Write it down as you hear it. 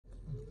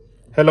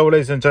Hello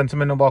ladies and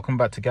gentlemen, and welcome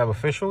back to Gab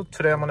Official.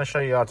 Today I'm going to show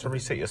you how to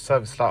reset your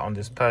service light on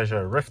this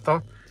Peugeot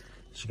Rifter.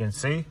 As you can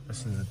see,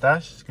 this is the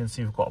dash. As you can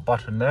see, we've got a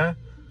button there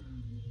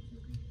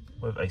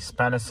with a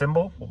spanner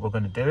symbol. What we're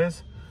going to do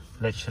is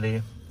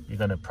literally you're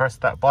going to press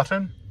that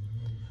button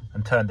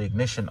and turn the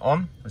ignition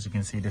on. As you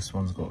can see, this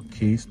one's got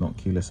keys, not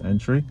keyless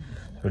entry.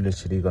 We're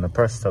literally going to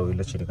press, so we're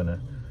literally going to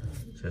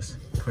just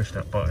push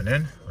that button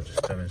in. I'll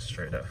just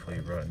demonstrate that for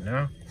you right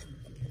now.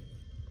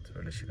 So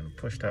we're literally going to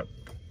push that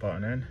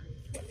button in.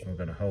 We're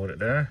going to hold it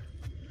there.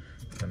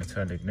 I'm going to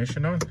turn the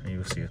ignition on and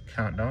you'll see a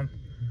countdown.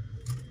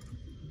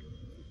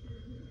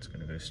 It's going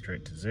to go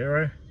straight to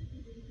 0.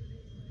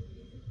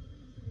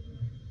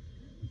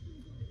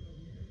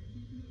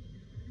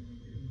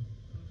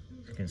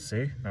 As you can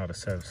see, now the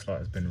service light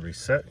has been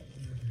reset.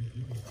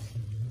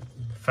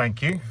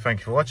 Thank you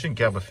for watching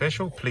Gab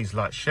Official. Please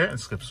like, share and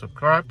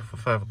subscribe for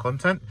further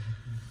content.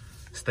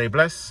 Stay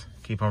blessed,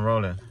 keep on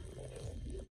rolling.